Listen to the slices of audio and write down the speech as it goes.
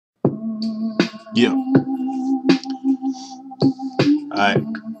Yeah. Alright.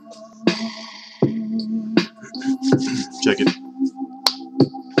 Check it.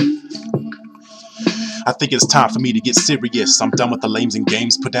 I think it's time for me to get serious. I'm done with the lames and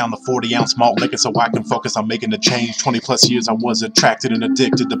games. Put down the 40-ounce malt liquor so I can focus on making a change. 20 plus years I was attracted and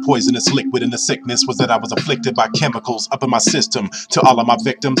addicted to poisonous liquid, and the sickness was that I was afflicted by chemicals up in my system. To all of my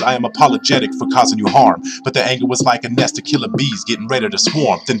victims, I am apologetic for causing you harm, but the anger was like a nest of killer bees getting ready to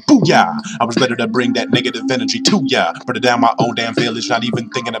swarm. Then booyah! I was ready to bring that negative energy to ya. Burn it down my own damn village, not even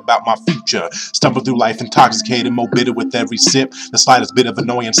thinking about my future. Stumble through life intoxicated, more bitter with every sip. The slightest bit of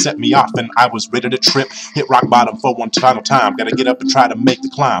annoyance set me off and I was ready to trip. Hit rock bottom for one final time. Gotta get up and try to make the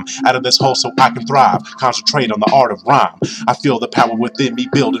climb out of this hole so I can thrive. Concentrate on the art of rhyme. I feel the power within me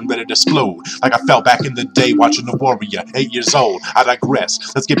building, ready to explode. Like I felt back in the day watching The Warrior, 8 years old. I digress.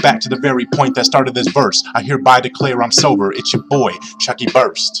 Let's get back to the very point that started this verse. I hereby declare I'm sober. It's your boy, Chucky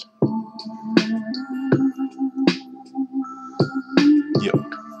Burst. Yeah.